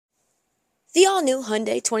The all-new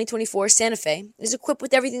Hyundai 2024 Santa Fe is equipped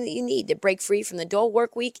with everything that you need to break free from the dull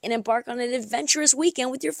work week and embark on an adventurous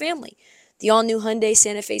weekend with your family. The all-new Hyundai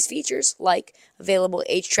Santa Fe's features, like available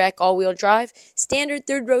H-Track all-wheel drive, standard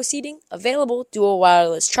third-row seating, available dual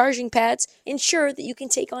wireless charging pads, ensure that you can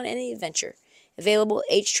take on any adventure. Available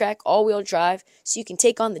H-Track all-wheel drive so you can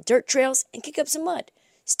take on the dirt trails and kick up some mud.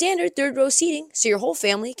 Standard third-row seating so your whole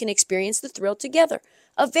family can experience the thrill together.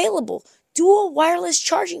 Available dual wireless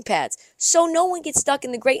charging pads so no one gets stuck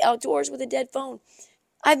in the great outdoors with a dead phone.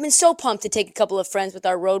 I've been so pumped to take a couple of friends with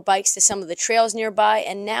our road bikes to some of the trails nearby,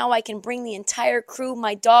 and now I can bring the entire crew,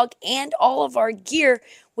 my dog, and all of our gear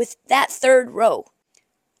with that third row.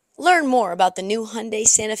 Learn more about the new Hyundai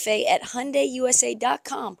Santa Fe at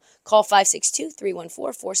HyundaiUSA.com. Call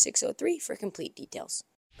 562-314-4603 for complete details.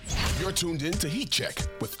 You're tuned in to Heat Check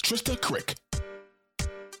with Trista Crick.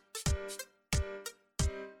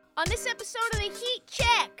 On this episode of the Heat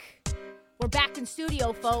Check, we're back in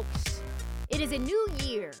studio, folks. It is a new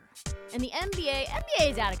year, and the NBA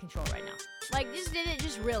is out of control right now. It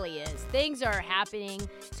just really is. Things are happening,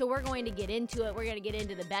 so we're going to get into it. We're going to get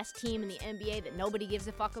into the best team in the NBA that nobody gives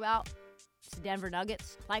a fuck about. It's the Denver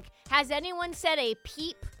Nuggets. Has anyone said a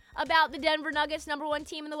peep about the Denver Nuggets, number one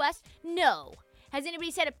team in the West? No. Has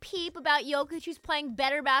anybody said a peep about Jokic, who's playing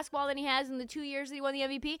better basketball than he has in the 2 years that he won the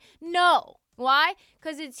MVP? No. Why?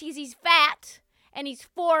 Because he's fat, and he's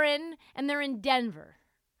foreign, and they're in Denver.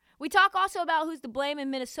 We talk also about who's to blame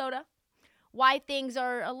in Minnesota, why things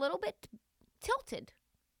are a little bit tilted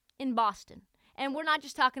in Boston. And we're not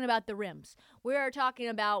just talking about the rims. We're talking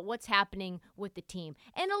about what's happening with the team.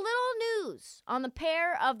 And a little news on the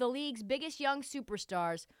pair of the league's biggest young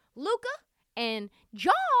superstars, Luka and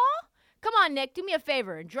Ja. Come on, Nick, do me a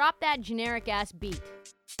favor and drop that generic-ass beat.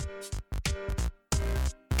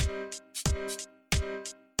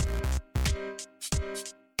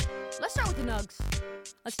 Let's start with the Nugs.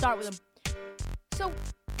 Let's start with them. So,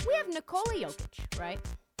 we have Nikola Jokic, right?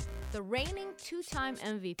 The reigning two-time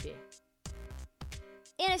MVP.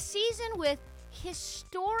 In a season with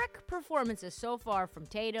historic performances so far from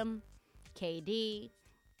Tatum, KD,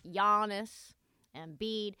 Giannis,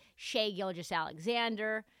 Embiid, Shai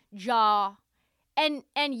Gilgeous-Alexander, Ja, and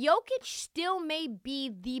Jokic still may be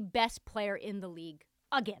the best player in the league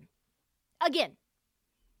again.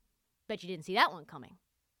 Bet you didn't see that one coming.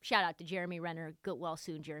 Shout out to Jeremy Renner. Get well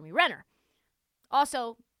soon, Jeremy Renner.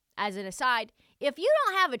 Also, as an aside, if you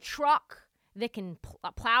don't have a truck that can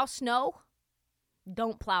plow snow,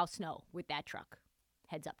 don't plow snow with that truck.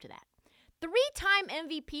 Heads up to that. Three-time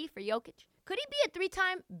MVP for Jokic. Could he be a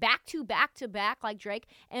three-time back-to-back like Drake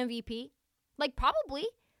MVP? Probably.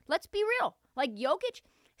 Let's be real. Jokic,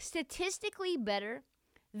 statistically better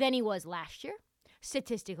than he was last year.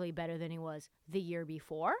 Statistically better than he was the year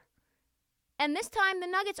before. And this time, the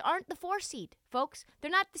Nuggets aren't the 4 seed, folks.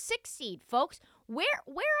 They're not the 6 seed, folks. Where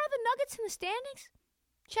are the Nuggets in the standings?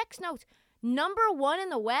 Checks notes. Number 1 in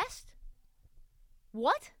the West?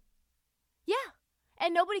 What? Yeah.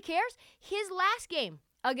 And nobody cares? His last game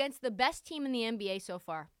against the best team in the NBA so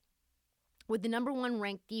far, with the number 1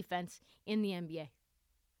 ranked defense in the NBA.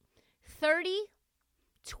 30,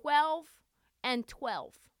 12, and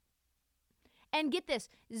 12. And get this,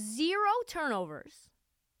 0 turnovers.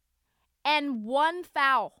 And 1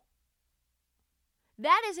 foul.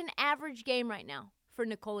 That is an average game right now for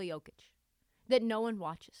Nikola Jokic that no one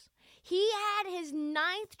watches. He had his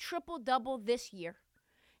 9th triple-double this year.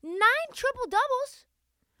 9 triple-doubles?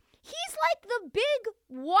 He's like the big,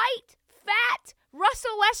 white, fat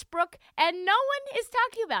Russell Westbrook, and no one is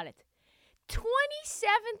talking about it.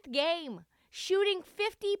 27th game, shooting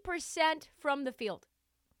 50% from the field.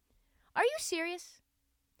 Are you serious?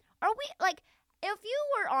 Are we, if you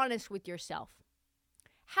were honest with yourself,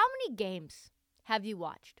 how many games have you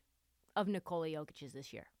watched of Nikola Jokic's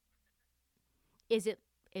this year? Is it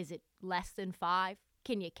less than 5?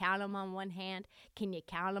 Can you count them on one hand? Can you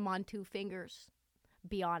count them on 2 fingers?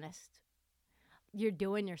 Be honest. You're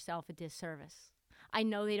doing yourself a disservice. I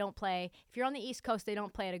know they don't play. If you're on the East Coast, they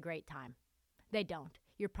don't play at a great time. They don't.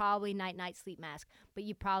 You're probably night sleep mask, but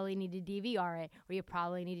you probably need to DVR it, or you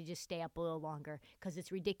probably need to just stay up a little longer because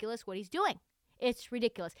it's ridiculous what he's doing. It's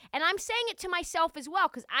ridiculous. And I'm saying it to myself as well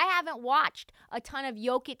because I haven't watched a ton of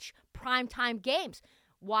Jokic primetime games.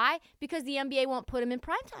 Why? Because the NBA won't put him in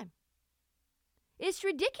primetime. It's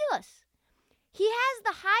ridiculous. He has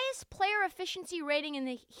the highest player efficiency rating in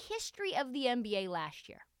the history of the NBA last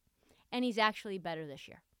year. And he's actually better this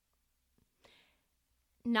year.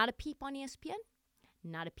 Not a peep on ESPN.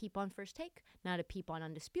 Not a peep on First Take. Not a peep on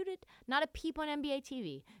Undisputed. Not a peep on NBA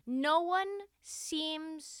TV. No one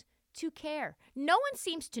seems to care. No one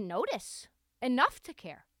seems to notice enough to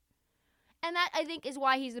care. And that, I think, is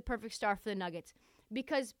why he's the perfect star for the Nuggets.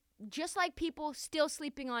 Because just like people still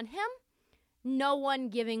sleeping on him, no one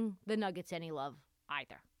giving the Nuggets any love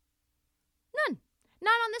either. None.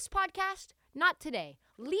 Not on this podcast. Not today.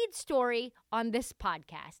 Lead story on this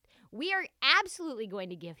podcast. We are absolutely going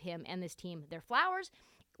to give him and this team their flowers.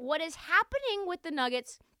 What is happening with the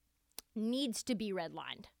Nuggets needs to be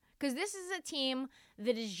redlined. Because this is a team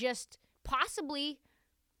that is just possibly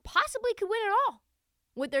could win it all.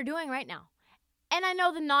 What they're doing right now. And I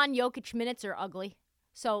know the non-Jokic minutes are ugly.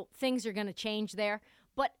 So things are going to change there.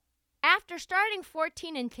 But after starting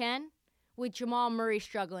 14-10, with Jamal Murray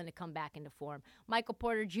struggling to come back into form, Michael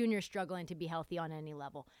Porter Jr. struggling to be healthy on any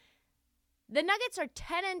level, the Nuggets are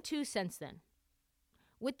 10-2 since then,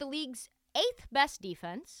 with the league's 8th best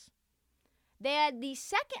defense. They had the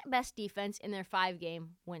 2nd best defense in their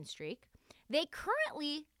 5-game win streak. They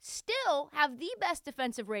currently still have the best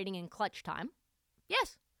defensive rating in clutch time.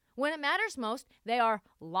 Yes, when it matters most, they are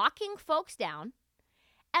locking folks down.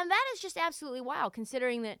 And that is just absolutely wild,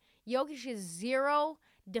 considering that Jokic is zero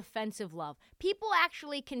defensive love. People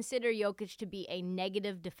actually consider Jokic to be a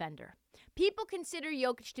negative defender. People consider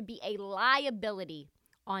Jokic to be a liability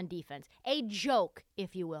on defense, a joke,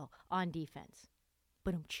 if you will, on defense.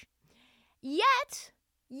 Ba-dum-tsh. Yet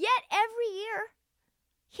every year,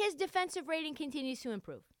 his defensive rating continues to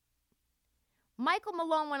improve. Michael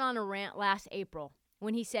Malone went on a rant last April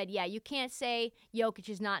when he said, yeah, you can't say Jokic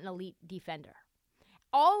is not an elite defender.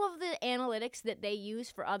 All of the analytics that they use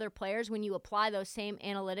for other players, when you apply those same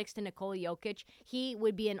analytics to Nikola Jokic, he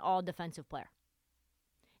would be an all-defensive player.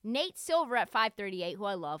 Nate Silver at 538, who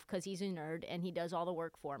I love because he's a nerd and he does all the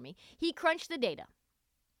work for me, he crunched the data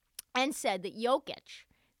and said that Jokic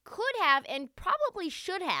could have and probably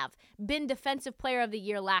should have been Defensive Player of the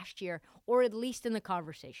Year last year, or at least in the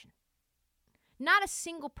conversation. Not a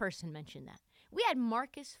single person mentioned that. We had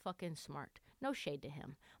Marcus fucking Smart. No shade to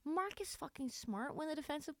him. Marcus fucking Smart win the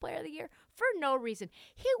Defensive Player of the Year for no reason.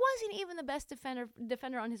 He wasn't even the best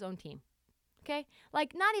defender on his own team. Okay?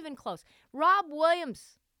 Like, not even close. Rob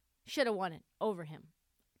Williams should have won it over him.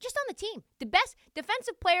 Just on the team. The best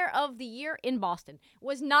Defensive Player of the Year in Boston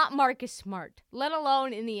was not Marcus Smart, let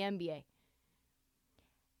alone in the NBA.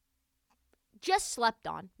 Just slept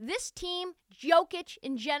on. This team, Jokic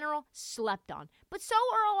in general, slept on. But so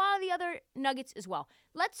are a lot of the other Nuggets as well.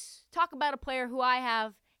 Let's talk about a player who I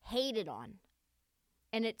have hated on.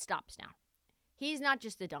 And it stops now. He's not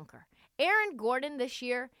just a dunker. Aaron Gordon this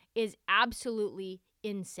year is absolutely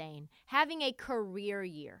insane. Having a career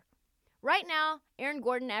year. Right now, Aaron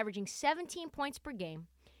Gordon averaging 17 points per game,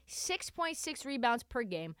 6.6 rebounds per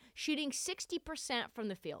game, shooting 60% from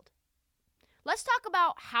the field. Let's talk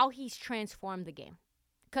about how he's transformed the game.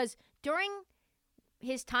 Because during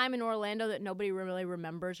his time in Orlando that nobody really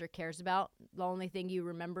remembers or cares about, the only thing you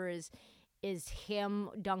remember is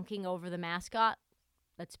him dunking over the mascot,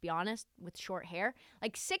 let's be honest, with short hair.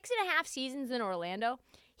 Like 6.5 seasons in Orlando,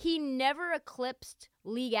 he never eclipsed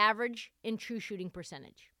league average in true shooting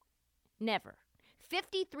percentage. Never.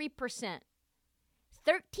 53%.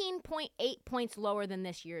 13.8 points lower than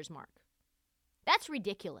this year's mark. That's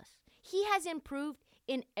ridiculous. He has improved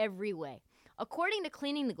in every way. According to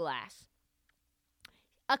Cleaning the Glass,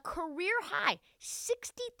 a career high,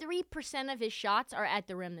 63% of his shots are at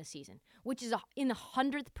the rim this season, which is in the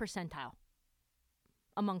 100th percentile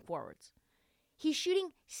among forwards. He's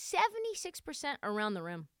shooting 76% around the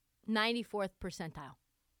rim, 94th percentile.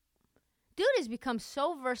 Dude has become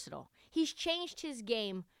so versatile. He's changed his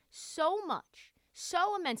game so much.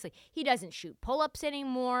 So immensely. He doesn't shoot pull-ups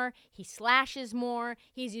anymore. He slashes more.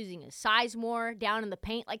 He's using his size more down in the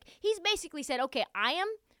paint. Like, he's basically said, okay, I am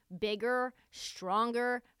bigger,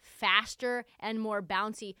 stronger, faster, and more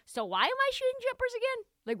bouncy. So why am I shooting jumpers again?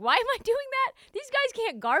 Like, why am I doing that? These guys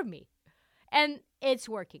can't guard me. And it's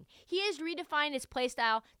working. He has redefined his play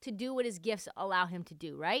style to do what his gifts allow him to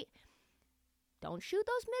do, right? Don't shoot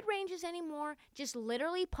those mid-ranges anymore. Just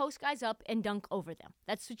literally post guys up and dunk over them.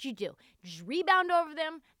 That's what you do. Just rebound over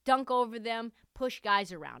them, dunk over them, push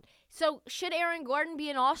guys around. So should Aaron Gordon be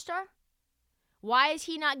an all-star? Why is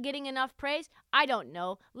he not getting enough praise? I don't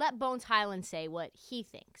know. Let Bones Highland say what he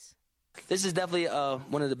thinks. This is definitely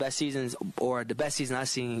one of the best seasons, or the best season I've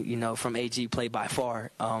seen, from AG play by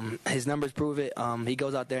far. His numbers prove it. He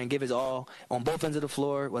goes out there and give his all on both ends of the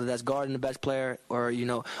floor, whether that's guarding the best player or,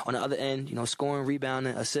 on the other end, scoring,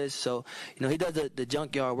 rebounding, assists. So, he does the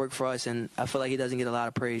junkyard work for us, and I feel like he doesn't get a lot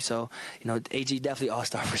of praise. So, AG definitely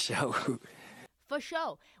all-star for sure. For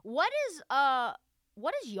sure. What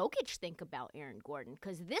does Jokic think about Aaron Gordon?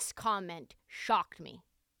 Because this comment shocked me.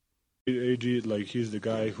 AG, he's the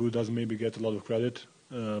guy who doesn't maybe get a lot of credit,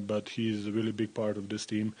 but he's a really big part of this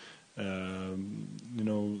team.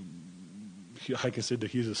 I can say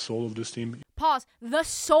that he's the soul of this team. Pause. The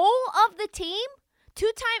soul of the team?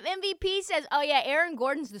 Two-time MVP says, oh yeah, Aaron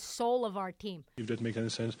Gordon's the soul of our team. If that makes any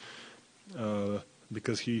sense.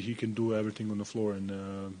 Because he can do everything on the floor.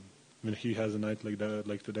 And when he has a night like that,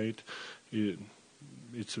 like today,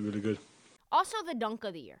 it's really good. Also the dunk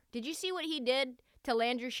of the year. Did you see what he did to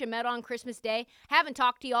Landry Shamet on Christmas Day? Haven't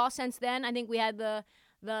talked to y'all since then. I think we had the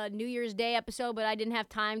New Year's Day episode, but I didn't have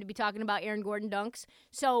time to be talking about Aaron Gordon dunks.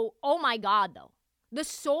 So, oh my God, though. The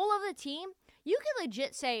soul of the team, you could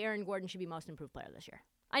legit say Aaron Gordon should be most improved player this year.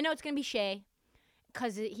 I know it's going to be Shea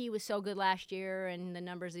because he was so good last year and the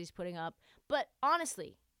numbers he's putting up. But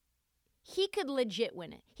honestly, he could legit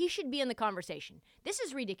win it. He should be in the conversation. This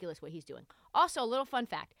is ridiculous what he's doing. Also, a little fun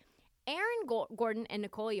fact. Aaron Gordon and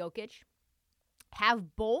Nikola Jokic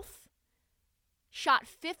have both shot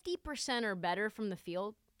 50% or better from the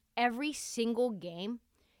field every single game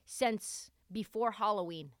since before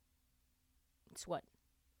Halloween. It's what?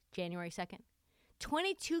 January 2nd?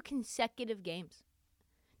 22 consecutive games.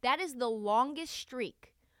 That is the longest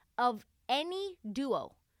streak of any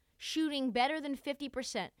duo shooting better than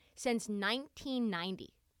 50% since 1990.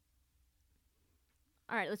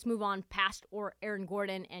 All right, let's move on past Aaron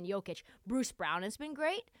Gordon and Jokic. Bruce Brown has been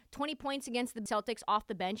great. 20 points against the Celtics off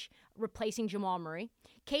the bench, replacing Jamal Murray.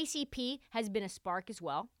 KCP has been a spark as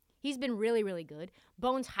well. He's been really, really good.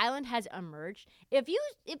 Bones Highland has emerged. If you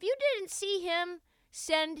didn't see him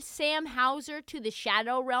send Sam Hauser to the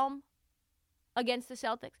Shadow Realm against the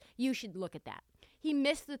Celtics, you should look at that. He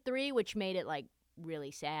missed the three, which made it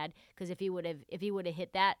really sad, because if he would have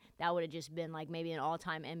hit that would have just been maybe an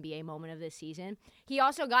all-time NBA moment of this season. He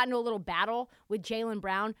also got into a little battle with Jaylen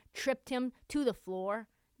Brown, tripped him to the floor.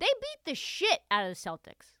 They beat the shit out of the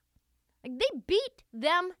Celtics. They beat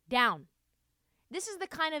them down. This is the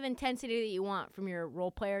kind of intensity that you want from your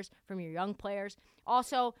role players, from your young players.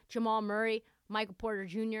 Also, Jamal Murray, Michael Porter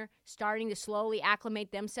Jr. starting to slowly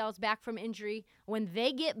acclimate themselves back from injury. When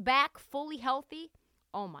they get back fully healthy,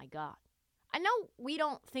 oh my God. I know we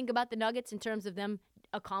don't think about the Nuggets in terms of them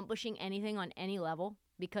accomplishing anything on any level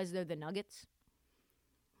because they're the Nuggets.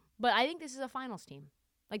 But I think this is a finals team.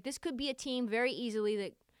 This could be a team very easily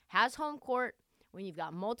that has home court when you've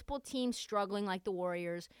got multiple teams struggling like the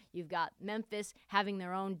Warriors. You've got Memphis having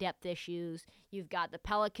their own depth issues. You've got the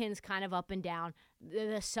Pelicans kind of up and down.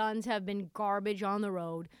 The Suns have been garbage on the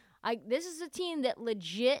road. This is a team that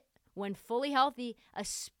legit, when fully healthy,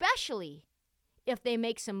 especially if they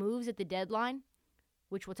make some moves at the deadline,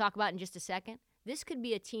 which we'll talk about in just a second, this could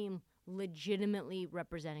be a team legitimately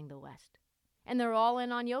representing the West. And they're all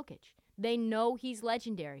in on Jokic. They know he's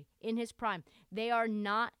legendary in his prime. They're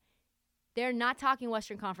not talking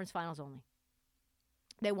Western Conference Finals only.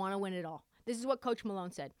 They want to win it all. This is what Coach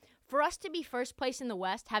Malone said. For us to be first place in the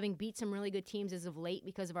West, having beat some really good teams as of late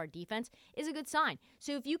because of our defense, is a good sign.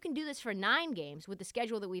 So if you can do this for 9 games with the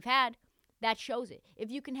schedule that we've had, that shows it. If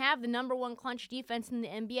you can have the number one clutch defense in the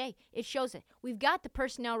NBA, it shows it. We've got the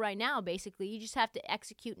personnel right now, basically. You just have to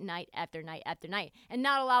execute night after night after night and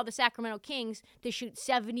not allow the Sacramento Kings to shoot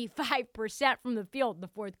 75% from the field in the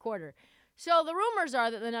fourth quarter. So the rumors are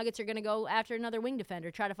that the Nuggets are going to go after another wing defender,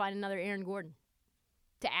 try to find another Aaron Gordon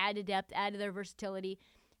to add to depth, add to their versatility,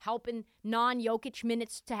 helping non-Jokic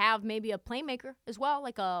minutes to have maybe a playmaker as well,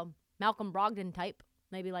 like a Malcolm Brogdon type,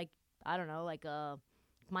 maybe like a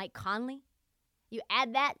Mike Conley. You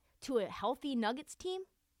add that to a healthy Nuggets team,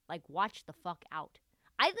 watch the fuck out.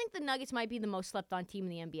 I think the Nuggets might be the most slept-on team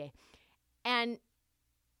in the NBA. And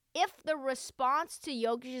if the response to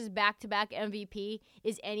Jokic's back-to-back MVP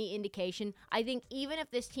is any indication, I think even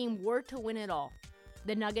if this team were to win it all,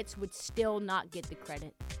 the Nuggets would still not get the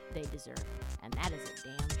credit they deserve. And that is a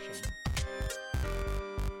damn shame.